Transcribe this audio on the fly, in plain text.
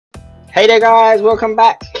Hey there guys, welcome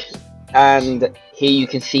back. And here you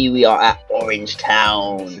can see we are at Orange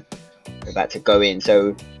Town. We're about to go in.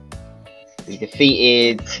 So we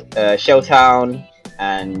defeated Shelltown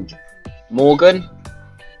and Morgan,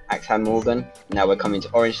 Axehand Morgan. Now we're coming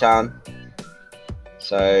to Orange Town.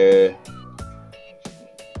 So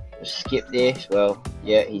we'll skip this. Well,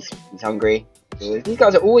 yeah, he's hungry. These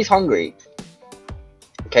guys are always hungry.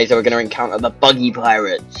 Okay, so we're gonna encounter the Buggy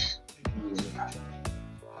Pirates.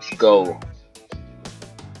 Let's go.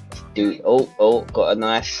 Dude, oh, got a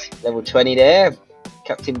nice level 20 there.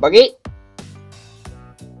 Captain Buggy.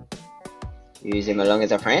 Use him along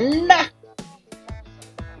as a friend.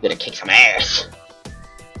 Gonna kick some ass.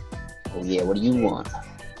 Oh yeah, what do you want?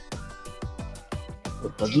 The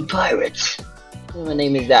Buggy Pirates. What my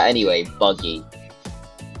name is that anyway? Buggy.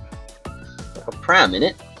 Like a pram,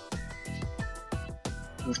 innit?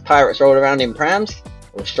 These pirates roll around in prams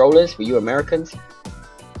or strollers for you Americans.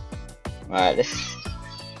 Alright, let's.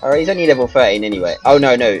 Alright, he's only level 13 anyway. Oh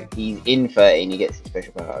no, he's in 13. He gets a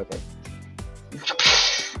special power. Okay.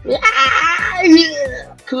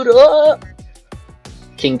 Kudo!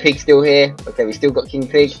 King Pig still here. Okay, we still got King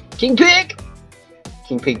Pig. King Pig!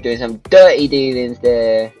 King Pig doing some dirty dealings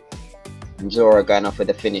there. And Zora going off with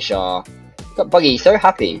the finisher. Got Buggy so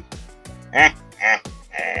happy.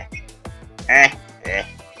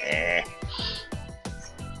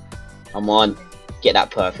 Come on, get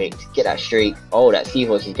that perfect, get that streak. Oh, that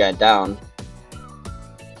seahorse is going down.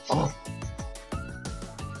 Oh,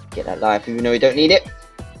 get that life even though we don't need it.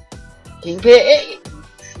 King Pig!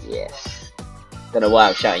 Yes. Don't know why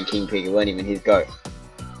I'm shouting King Pig, it weren't even his go.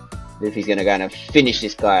 Luffy's gonna go and finish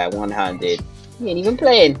this guy one-handed. He ain't even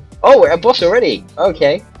playing. Oh, we're at a boss already.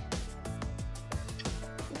 Okay.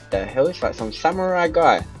 What the hell? It's like some samurai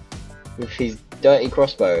guy with his dirty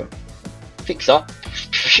crossbow. Fix up.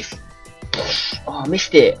 Oh, I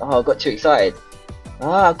missed it. Oh, I got too excited.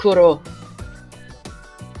 Ah, Kuro.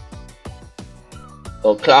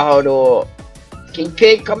 Or Cloud or King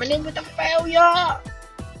Pig coming in with the failure.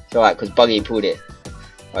 It's alright, because Buggy pulled it.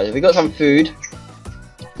 Alright, so we got some food.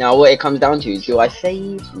 Now, what it comes down to is, do I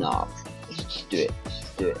save? Nah. Just do it.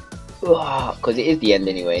 Just do it. Because it is the end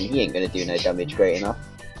anyway, and he ain't going to do no damage great enough.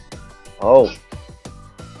 Oh.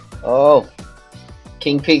 Oh.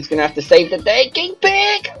 King Pig's going to have to save the day. King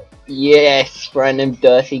Pig! Yes, random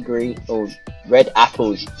dirty green or red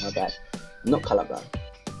apples. My bad. I'm not colourblind.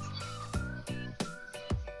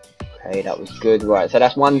 Okay, that was good. Right, so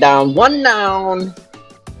that's one down. One down.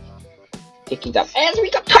 Kicking up. As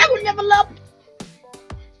we got power level up.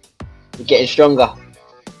 We're getting stronger.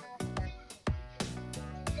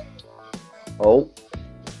 Oh,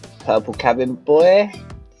 purple cabin boy.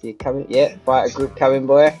 See a cabin? Yeah, fighter group cabin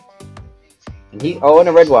boy. And he. Oh, and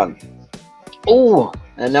a red one. Oh.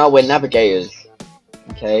 And now we're navigators.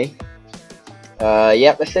 Okay.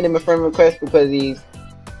 Yep, let's send him a friend request because he's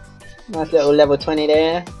nice little level 20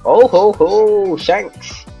 there. Oh ho ho,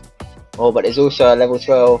 Shanks. Oh, but there's also a level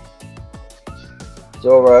 12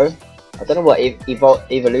 Zoro. I don't know what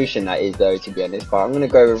evolution that is though, to be honest, but I'm gonna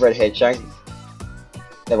go with Redhead Shanks.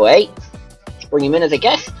 Level 8. Let's bring him in as a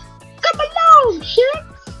guest. Come along,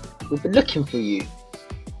 Shanks. We've been looking for you.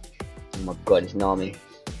 Oh my god, it's Nami.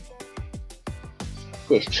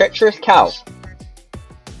 This treacherous cow.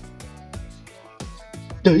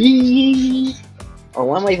 Oh,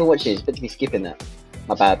 why am I even watching this? Better to be skipping that.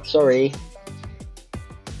 My bad. Sorry.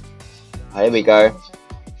 Oh, here we go.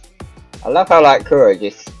 I love how like Kuro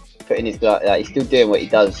just putting his he's still doing what he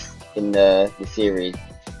does in the series.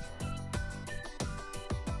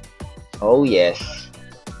 Oh yes.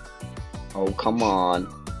 Oh come on,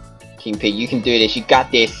 King Pig, you can do this. You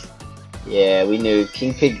got this. Yeah, we knew.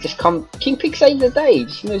 King Pig just come. King Pig saves the day. He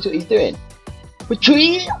just knows what he's doing.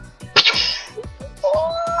 Retreat!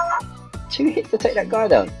 Oh, 2 hits to take that guy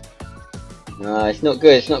down. No, it's not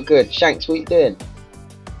good. It's not good. Shanks, what are you doing?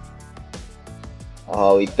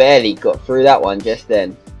 Oh, we barely got through that one just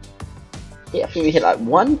then. Yeah, I think we hit like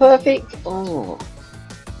 1 perfect. Oh.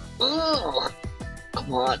 Oh.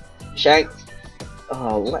 Come on, Shanks.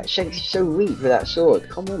 Oh, what? Shanks is so weak with that sword.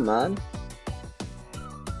 Come on, man.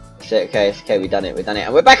 Okay, we done it,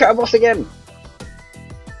 and we're back at our boss again.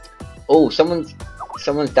 Oh, someone's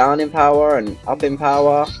down in power and up in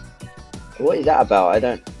power. What is that about? I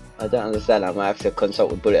don't understand. I might have to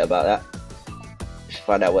consult with Bullet about that. Just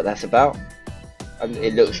find out what that's about.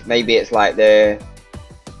 It looks, maybe it's like they're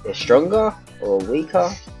stronger or weaker.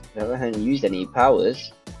 They haven't used any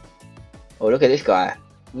powers. Oh, look at this guy.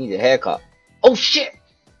 He needs a haircut. Oh shit!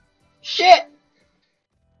 Shit!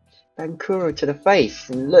 Kuro to the face,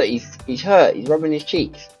 and look, he's hurt. He's rubbing his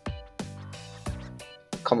cheeks.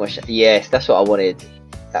 Come on, yes, that's what I wanted.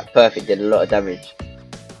 That perfect did a lot of damage.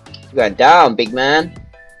 You're going down, big man.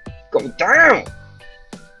 Go down.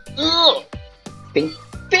 Ugh. King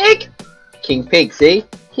Pig. King Pig, see?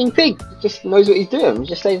 King Pig just knows what he's doing. He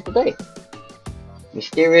just saves the day.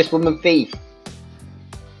 Mysterious woman thief.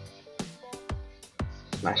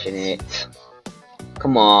 Smashing it.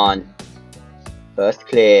 Come on. First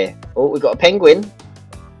clear. Oh, we got a penguin.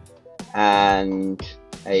 And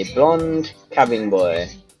a blonde cabin boy.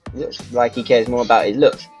 Looks like he cares more about his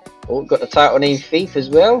looks. Oh, got the title name Thief as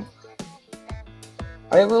well.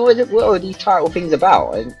 I don't know what are these title things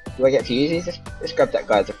about? Do I get to use these? Let's grab that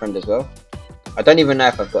guy as a friend as well. I don't even know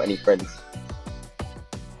if I've got any friends.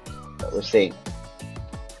 But we'll see.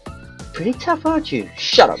 Pretty tough, aren't you?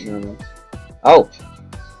 Shut up, man. Oh.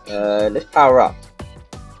 Let's power up.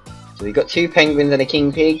 So we've got 2 penguins and a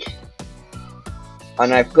king pig.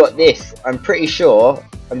 And I've got this. I'm pretty sure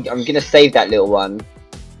I'm gonna save that little one.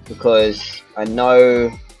 Because I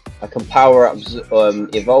know I can power up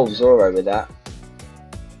evolve Zoro with that.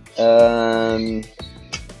 I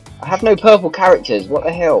have no purple characters, what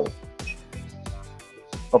the hell?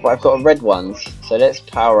 Oh, but I've got red ones, so let's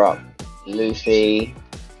power up Luffy.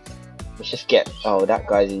 Let's just get, oh, that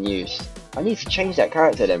guy's in use. I need to change that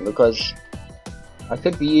character then, because I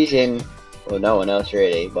could be using, well, no one else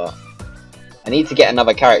really, but I need to get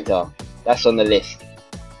another character. That's on the list.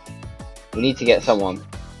 We need to get someone.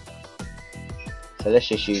 So let's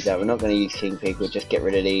just use that. We're not going to use King Pig, we'll just get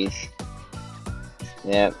rid of these.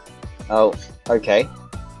 Yeah. Oh, okay.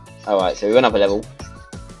 Alright, so we went up a level.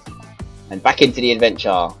 And back into the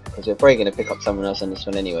adventure. Because we're probably going to pick up someone else on this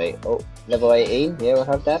one anyway. Oh, level 18. Yeah, we'll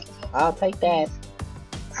have that. I'll take that.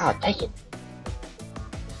 I'll take it.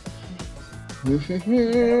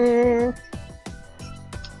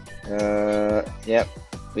 Yep.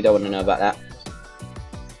 We don't want to know about that.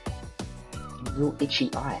 Real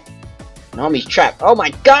itchy eye. Nami's trapped. Oh my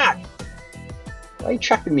god! Why are you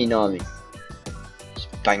trapping me, Nami? Just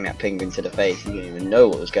bang that penguin to the face. You didn't even know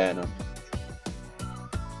what was going on.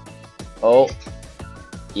 Oh.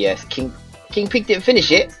 Yes, King Pig didn't finish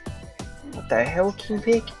it. What the hell, King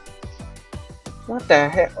Pig? What the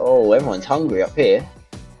hell? Oh, everyone's hungry up here.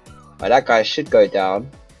 Right, that guy should go down.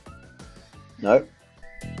 Nope.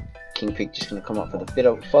 King Pig just gonna come up for the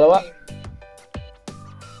follow-up.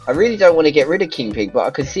 I really don't want to get rid of King Pig, but I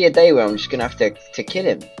could see a day where I'm just gonna have to kill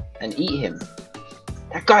him and eat him.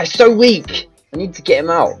 That guy's so weak. I need to get him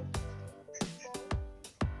out.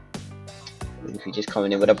 If we just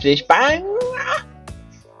coming in with a fish, bang!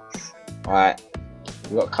 Alright,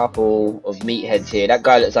 we've got a couple of meatheads here. That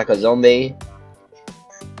guy looks like a zombie.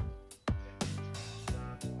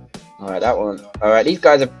 Alright, that one. Alright, these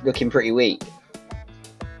guys are looking pretty weak.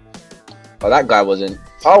 Oh, that guy wasn't.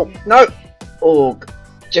 Oh, no! Oh,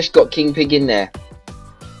 just got King Pig in there.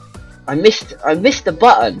 I missed the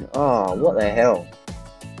button. Oh, what the hell?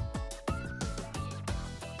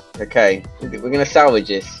 Okay, we're gonna salvage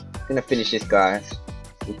this. We're gonna finish this guy.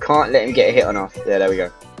 We can't let him get a hit on us. Yeah, there we go.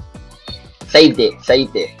 Saved it.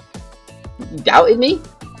 Saved it. You doubted me?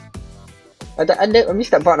 I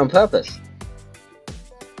missed that button on purpose.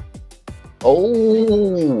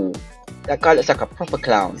 Oh, that guy looks like a proper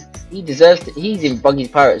clown. He deserves to, he's in Buggy's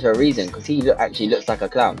Pirates for a reason, because he actually looks like a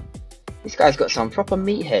clown. This guy's got some proper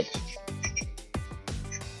meathead.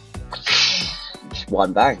 Just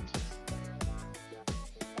one bang.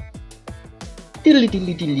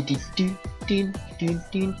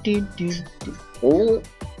 Oh.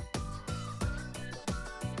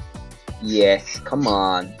 Yes, come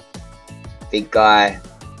on. Big guy.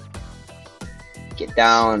 Get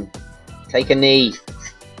down. Take a knee.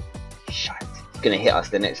 Shit. He's gonna hit us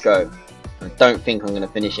the next go. I don't think I'm gonna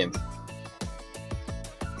finish him.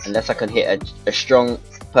 Unless I can hit a strong,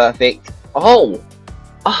 perfect. Oh!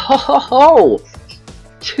 Oh!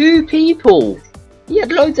 2 people! He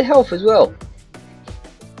had loads of health as well.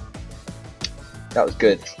 That was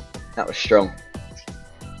good. That was strong.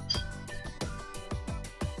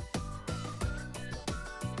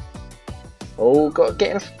 Oh, got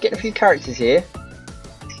getting a few characters here.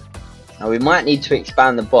 Now we might need to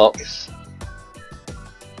expand the box.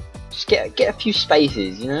 Just get a few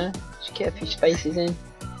spaces, you know. Just get a few spaces in.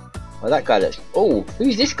 Oh, that guy looks. Oh,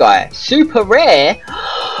 who's this guy? Super rare.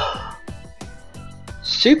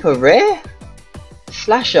 Super rare.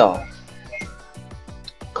 Slasher.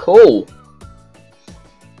 Cool.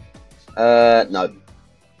 No.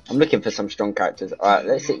 I'm looking for some strong characters. Alright,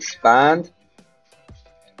 let's expand.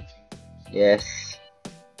 Yes.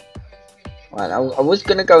 Right, I was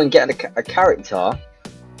gonna go and get a character.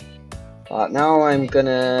 But now I'm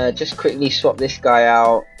gonna just quickly swap this guy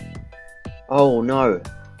out. Oh no.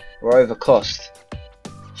 We're over cost.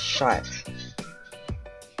 Shite.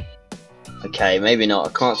 Okay, maybe not.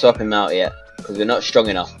 I can't swap him out yet because we're not strong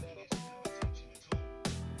enough.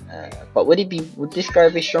 But would this guy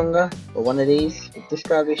be stronger? Or one of these? Would this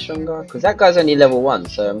guy be stronger? Because that guy's only level 1,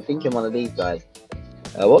 so I'm thinking one of these guys.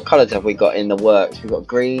 What colours have we got in the works? We've got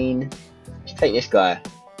green. Let's take this guy.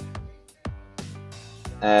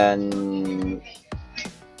 And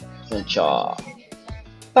adventure.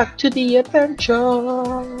 Back to the adventure.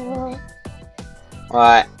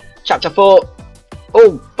 Alright, chapter 4.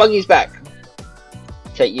 Oh, Buggy's back.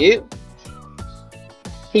 Take you.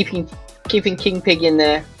 Keeping King Pig in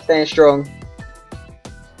there, staying strong.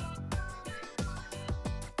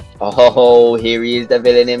 Oh, here he is, the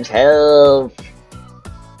villain himself.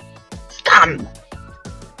 Scum!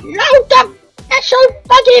 Load up! That's your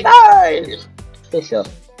Buggy boys! Piss off.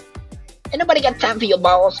 Ain't nobody got time for your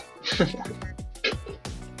balls. For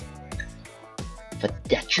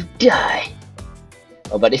that you die.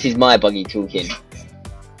 Oh, but this is my Buggy talking.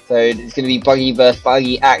 So it's gonna be Buggy versus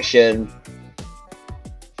Buggy action.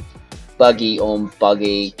 Buggy on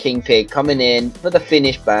Buggy. King Pig coming in for the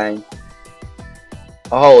finish bang.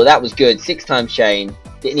 Oh, that was good. 6 times chain.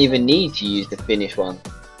 Didn't even need to use the finish one.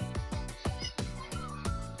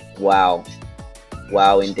 Wow.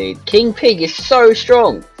 Wow indeed. King Pig is so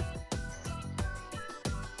strong.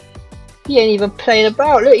 He ain't even playing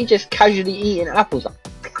about. Look, he just casually eating apples.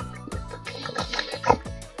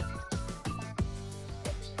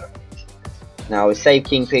 Now we save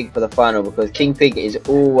King Pig for the final because King Pig is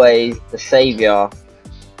always the saviour.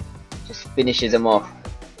 Just finishes him off.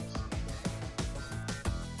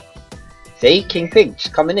 See, King Pig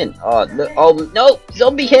just coming in. Oh look! Oh no!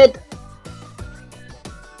 Zombie head.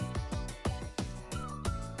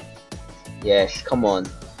 Yes, come on.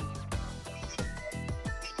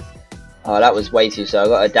 Oh, that was way too slow. I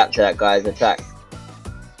gotta adapt to that guy's attack.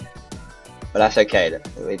 But that's okay.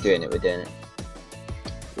 We're doing it. We're doing it.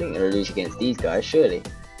 We ain't gonna lose against these guys, surely.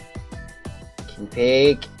 King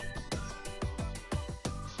Pig.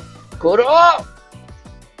 Good up!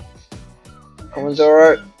 Come on,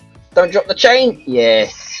 Zoro. Don't drop the chain.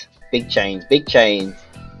 Yes. Big chains. Big chains.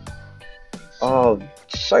 Oh,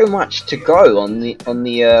 so much to go on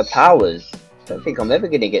the powers. Don't think I'm ever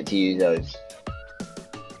gonna get to use those.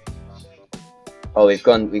 Oh, we've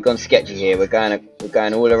gone sketchy here. We're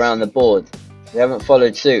going all around the board. We haven't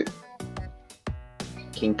followed suit.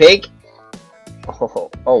 King Pig. Oh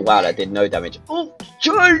wow, that did no damage. Oh,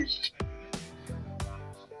 jeez.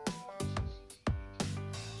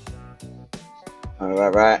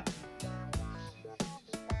 Right.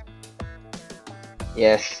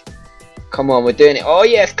 Yes. Come on, we're doing it. Oh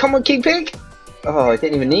yes, come on, King Pig. Oh, I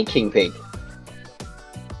didn't even need King Pig.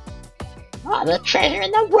 Oh, the treasure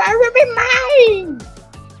in the world will be mine.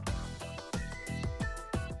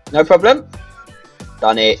 No problem.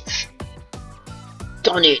 Done it.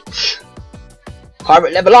 Done it.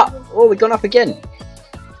 Pirate level up. Oh, we've gone up again.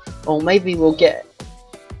 Oh, maybe we'll get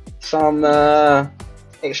some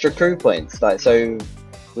extra crew points. Like, so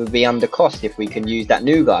we'll be under cost if we can use that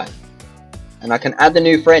new guy. And I can add the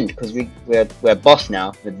new friend because we're boss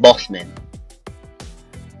now. We're boss men.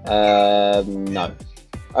 No.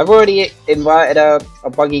 I've already invited a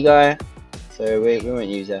Buggy guy, so we won't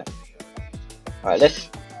use that. Alright, let's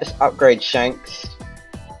upgrade Shanks.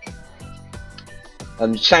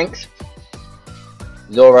 Shanks.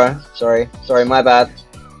 Zoro, sorry, my bad.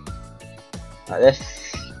 Right,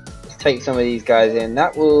 let's take some of these guys in.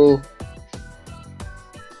 That will.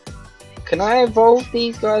 Can I evolve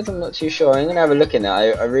these guys? I'm not too sure. I'm gonna have a look in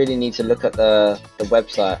that. I really need to look at the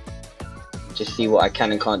website. Just see what I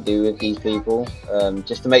can and can't do with these people.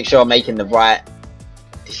 Just to make sure I'm making the right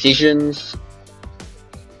decisions.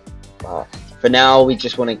 But for now, we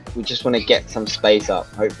just want to get some space up.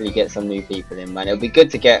 Hopefully, get some new people in. Man, it'll be good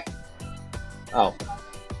to get. Oh,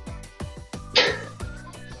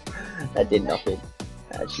 that did nothing.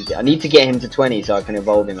 Actually, I need to get him to 20 so I can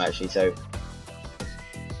evolve him. Actually, so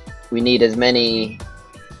we need as many.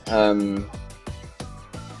 Oh,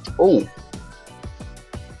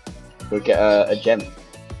 we'll get a gem.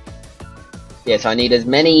 Yes, I need as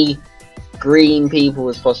many green people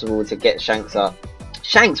as possible to get Shanks up.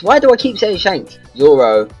 Shanks, why do I keep saying Shanks?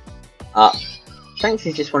 Zoro up. Shanks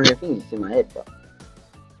is just one of the things in my head, but I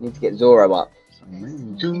need to get Zoro up.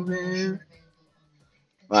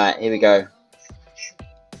 Right, here we go.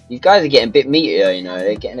 These guys are getting a bit meatier, you know.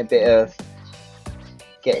 They're getting a bit of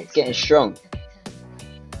getting strong.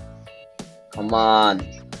 Come on,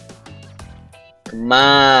 come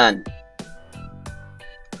on.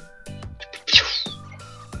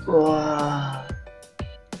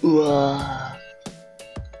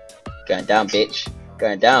 Going down, bitch.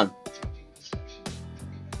 Going down.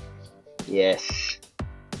 Yes.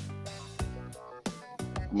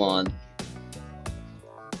 Come on.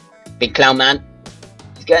 Big clown man.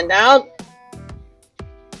 He's going down.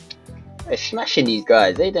 They're smashing these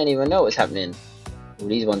guys. They don't even know what's happening. Oh,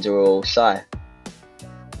 these ones are all Psy.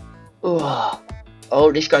 Oh,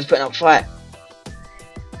 this guy's putting up a fight.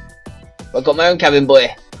 I've got my own cabin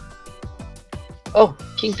boy. Oh,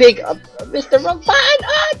 King Pig. I missed the wrong button.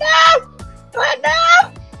 Oh no! Oh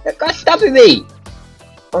no! That guy's stabbing me.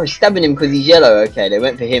 Oh, he's stabbing him because he's yellow. Okay, they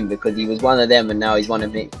went for him because he was one of them and now he's one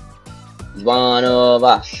of me. He's one of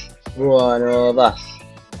us. One of us.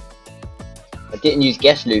 I didn't use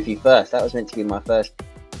Guess Luffy first. That was meant to be my first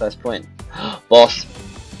point. Boss.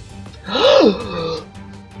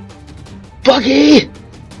 Buggy!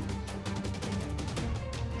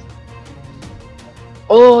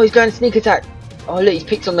 Oh, he's going to sneak attack. Oh, look, he's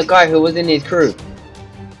picked on the guy who was in his crew.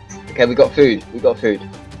 Okay, we got food. We got food.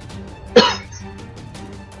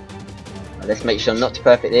 Let's make sure not to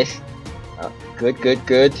perfect this. Oh, good, good,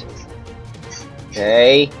 good.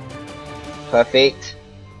 Okay. Perfect.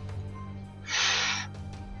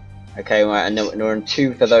 Okay, right, and we're on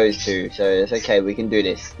 2 for those 2, so it's okay, we can do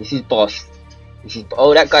this. This is boss. This is.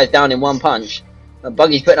 Oh, that guy's down in 1 punch.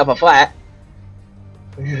 Buggy's putting up a fight.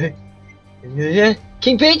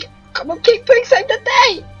 King Pig! Come on, King Pig, save the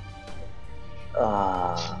day!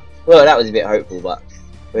 Ah. Well, that was a bit hopeful, but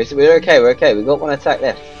we're okay, we're okay. We've got 1 attack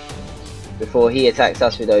left before he attacks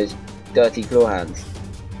us with those dirty claw hands.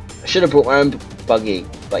 I should have brought my own Buggy,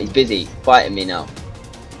 but he's busy fighting me now.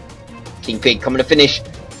 King Pig coming to finish.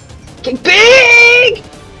 King Pig!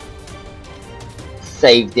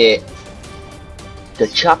 Saved it. The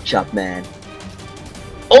chop chop man.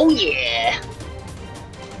 Oh yeah!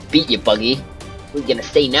 Beat you, Buggy. We're gonna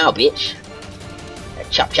stay now, bitch.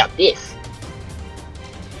 Chop chop this.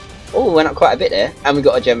 Oh, we went up quite a bit there, and we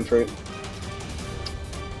got a gem fruit.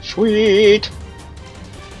 Sweet.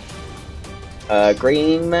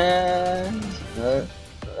 Green man. No,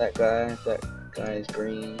 not that guy. That guy is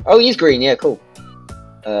green. Oh, he's green. Yeah, cool.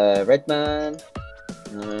 Red man.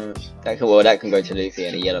 No, that can, well, that can go to Luffy,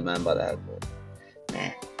 and a yellow man by that.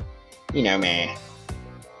 Nah. You know me.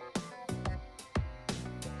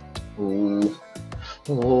 Ooh.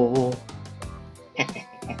 Ooh.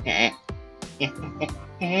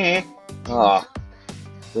 Oh,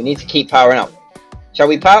 we need to keep powering up. Shall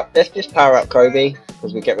we power? Let's just power up Kobe,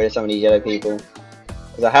 because we get rid of some of these yellow people.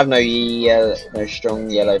 Because I have no strong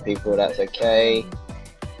yellow people. That's okay.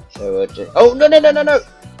 So we'll just. Oh no no no no no!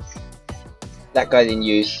 That guy's in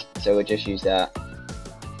use, so we'll just use that.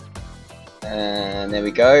 And there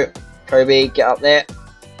we go. Kobe, get up there.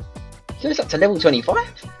 So it's up to level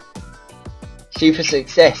 25. Super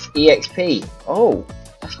success EXP. Oh,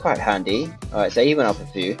 that's quite handy. Alright, so he went up a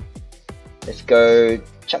few. Let's go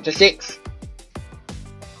chapter 6.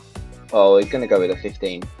 Oh, he's gonna go with a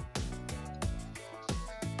 15.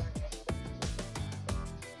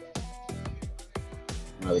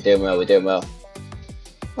 Oh, we're doing well, we're doing well.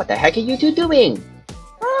 What the heck are you two doing?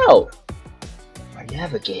 Oh! My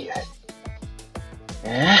navigator.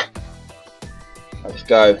 Eh? Let's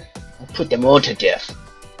go. I'll put them all to death.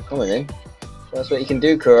 Come on then. That's what you can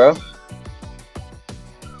do, Kuro.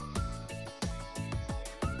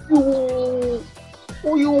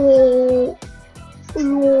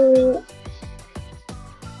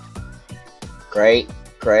 Great,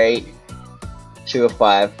 great. 2 of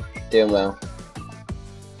 5. Doing well.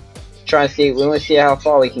 Try and see, we want to see how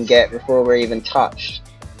far we can get before we're even touched.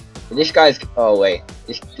 But this guy's, oh wait,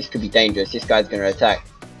 this could be dangerous. This guy's gonna attack.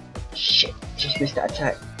 Shit, just missed that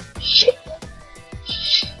attack. Shit.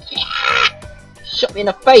 Shot me in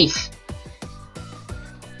the face.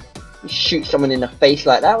 You shoot someone in the face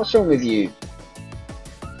like that, what's wrong with you?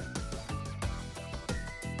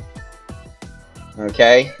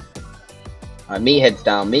 Okay. Alright, Meathead's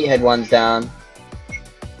down. Meathead 1's down.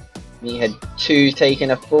 Meathead 2's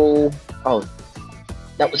taking a fall. Oh,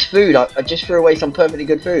 that was food. I just threw away some perfectly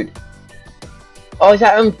good food. Oh, is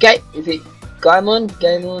that is it Gaimon?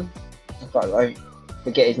 Gaimon? I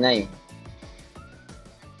forget his name.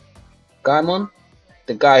 Gaimon?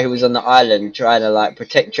 The guy who was on the island trying to like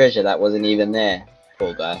protect treasure that wasn't even there.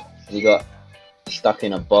 Poor guy. He got stuck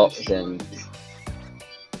in a box and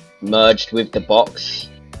merged with the box.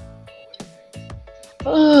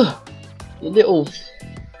 Oh, you little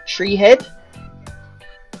tree head.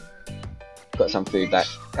 Got some food back.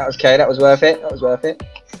 That was okay, that was worth it. That was worth it.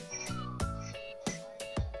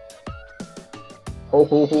 Ho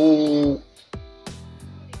ho ho.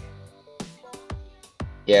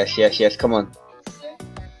 Yes, yes, yes, come on.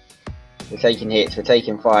 We're taking hits, we're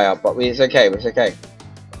taking fire, but it's okay, it's okay.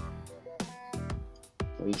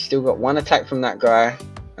 We've still got 1 attack from that guy,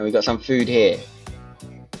 and we've got some food here.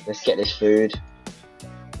 Let's get this food.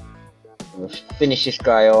 We'll finish this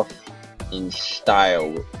guy off in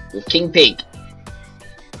style with King Pig.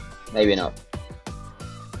 Maybe not.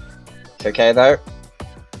 It's okay though.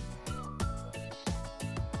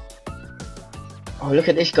 Oh, look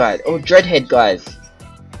at this guy. Oh, Dreadhead guys.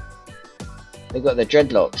 They got the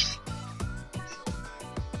dreadlocks.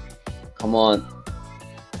 Come on.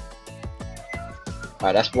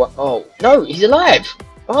 Alright, that's what. Oh, no, he's alive.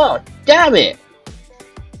 Oh, damn it.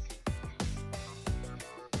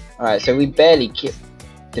 Alright, so we barely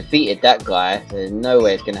defeated that guy. There's no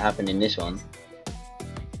way it's going to happen in this one.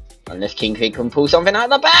 Unless King Pig can pull something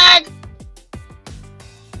out of the bag.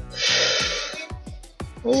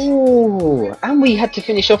 Ooh, and we had to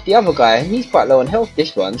finish off the other guy, and he's quite low on health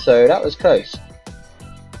this one, so that was close.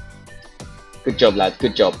 Good job, lads.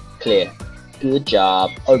 Good job. Clear. Good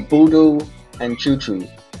job. Oh, Boodoo and Choo Choo.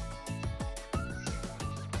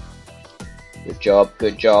 Good job.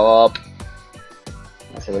 Good job.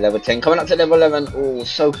 That's a level 10. Coming up to level 11. Oh,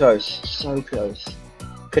 so close. So close.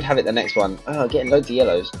 Could have it the next one. Oh, getting loads of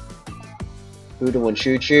yellows. Boodoo and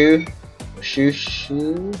Choo Choo. Shoo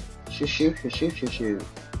Shoo. Shoo Shoo Shoo Shoo Shoo Shoo.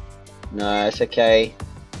 No, it's okay.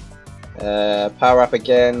 Power up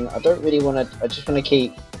again. I don't really want to. I just want to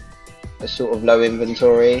keep a sort of low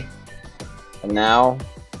inventory for now,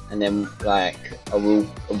 and then like I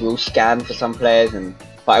will scan for some players,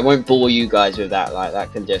 but I won't bore you guys with that. Like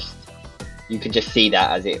that can just, you can just see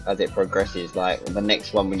that as it progresses. Like the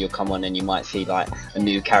next one when you come on, and you might see like a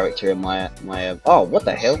new character in my oh, what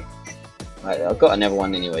the hell. Right, I've got another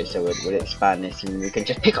one anyway, so we'll expand this and we can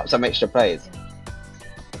just pick up some extra players.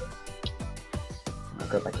 I'll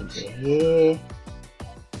go back into here.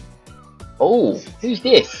 Oh, who's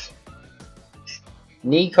this?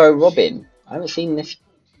 Nico Robin. I haven't seen this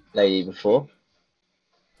lady before.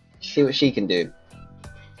 Let's see what she can do.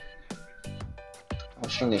 How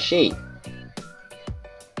strong is she?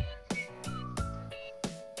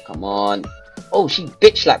 Come on. Oh, she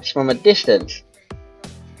bitch slaps from a distance.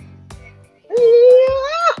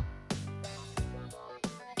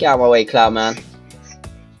 Get out of my way, Cloud Man.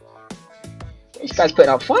 This guy's putting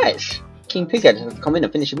up fights. King Pighead has to come in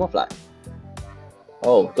and finish him off like.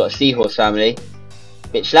 Oh, got a seahorse family.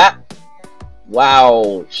 Bitch slap.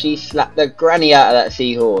 Wow, she slapped the granny out of that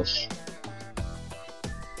seahorse.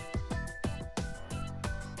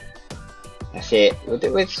 That's it.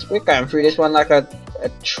 We're going through this one like a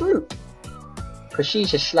troop. Because she's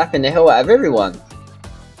just slapping the hell out of everyone.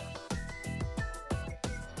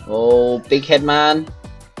 Oh, big head man.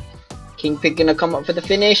 King Pig gonna come up for the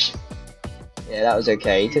finish. Yeah, that was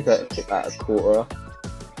okay. He took that a quarter off.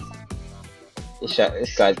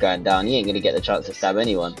 This guy's going down. He ain't gonna get the chance to stab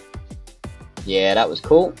anyone. Yeah, that was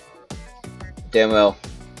cool. Doing well.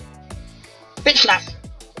 Bitch slap!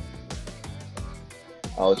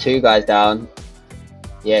 Oh, two guys down.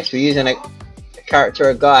 Yes, we're using a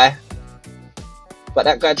character, a guy. But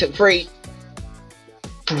that guy took 3.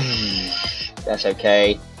 That's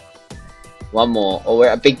okay. One more. Oh, we're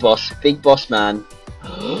at a big boss. Big boss, man.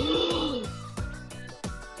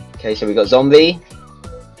 Okay, so we got zombie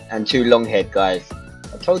and 2 long head guys.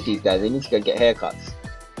 I told these guys they need to go get haircuts.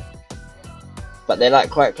 But they're like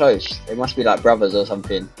quite close. They must be like brothers or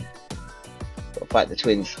something. Gotta fight the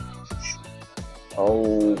twins.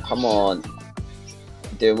 Oh, come on.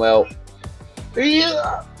 Doing well.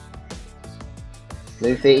 Yeah.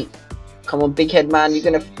 Luffy. Come on, big head man. You're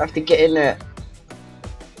gonna have to get in there.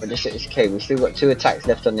 But it's okay, we've still got 2 attacks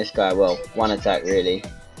left on this guy. Well, 1 attack really.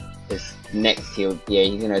 Because next he's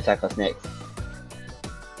gonna attack us next.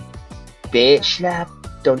 Bitch slap,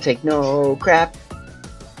 don't take no crap.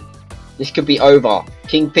 This could be over.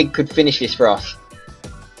 King Pig could finish this for us.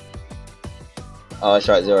 Oh, that's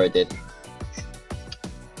right, Zoro did.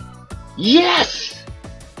 Yes!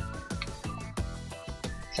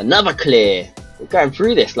 It's another clear. We're going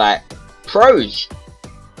through this like pros.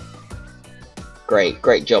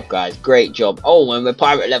 Great job, guys. Great job. Oh, and we're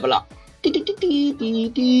pirate level up.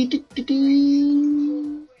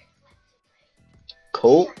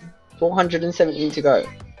 Cool. 417 to go.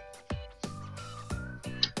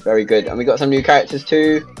 Very good. And we got some new characters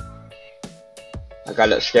too. That guy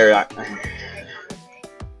looks scary like.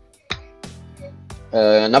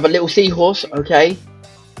 Another little seahorse. Okay.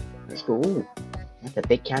 Let's go. Ooh, that's a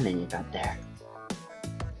big cannon you got there.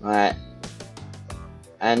 Right.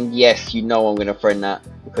 And yes, you know I'm gonna friend that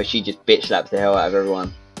because she just bitch slaps the hell out of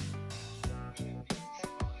everyone.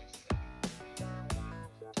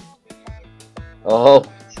 Oh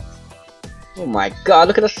my god,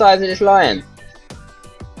 look at the size of this lion.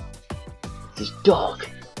 This dog.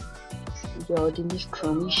 Dog in this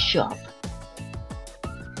crummy shop.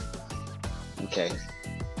 Okay.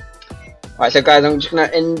 Alright, so guys, I'm just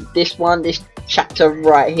gonna end this chapter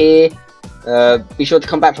right here. Be sure to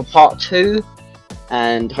come back for part 2,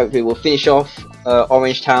 and hopefully we'll finish off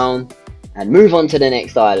Orange Town and move on to the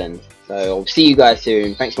next island. So I'll see you guys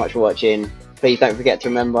soon. Thanks so much for watching. Please don't forget to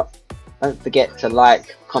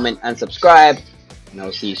like, comment and subscribe, and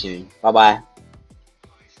I'll see you soon. Bye bye.